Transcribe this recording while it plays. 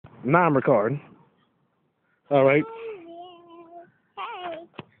Now I'm recording. All right.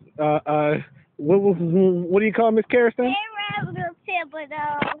 What do you call Miss Kirsten?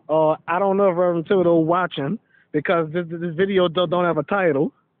 I don't know if Reverend Thibodeau watching because this video don't have a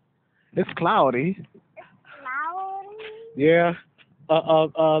title. It's cloudy. It's cloudy? Yeah.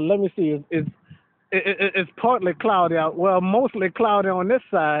 Let me see. It's partly cloudy out. Well, mostly cloudy on this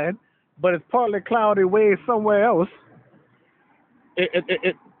side, but it's partly cloudy way somewhere else.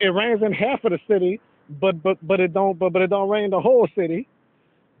 It rains in half of the city, but it don't rain the whole city.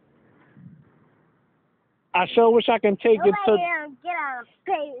 I sure wish I can take it to. Get out of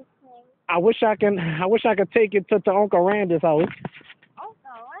space. I wish I could take it to Uncle Randy's house. Uncle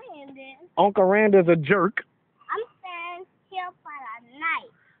Randy. Uncle Randy's a jerk. I'm staying here for the night.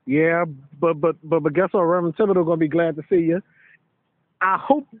 Yeah, but guess what? Reverend Thibodeau gonna be glad to see you. I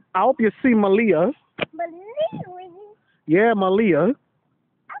hope you see Malia. Malia? Yeah, Malia.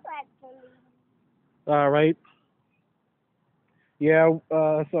 I like Malia. All right. Yeah.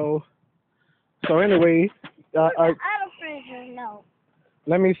 So anyway. I don't know.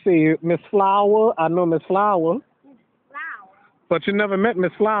 Let me see, Miss Flower. I know Miss Flower. Miss Flower. But you never met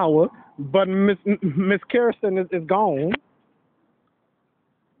Miss Flower. But Miss Kirsten is gone.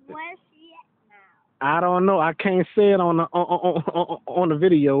 Where's she at now? I don't know. I can't say it on the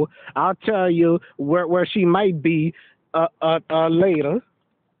video. I'll tell you where she might be later.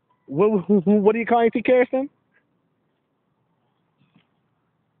 What do you call Auntie Kirsten?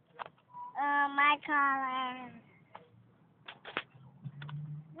 I call her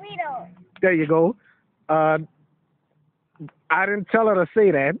Guido. There you go. I didn't tell her to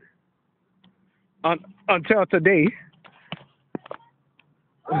say that until today.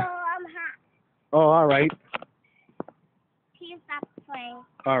 Oh, I'm hot. Oh, all right. Can you stop playing?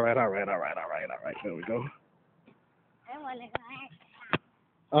 All right. There we go. I want to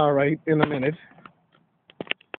go. All right, in a minute.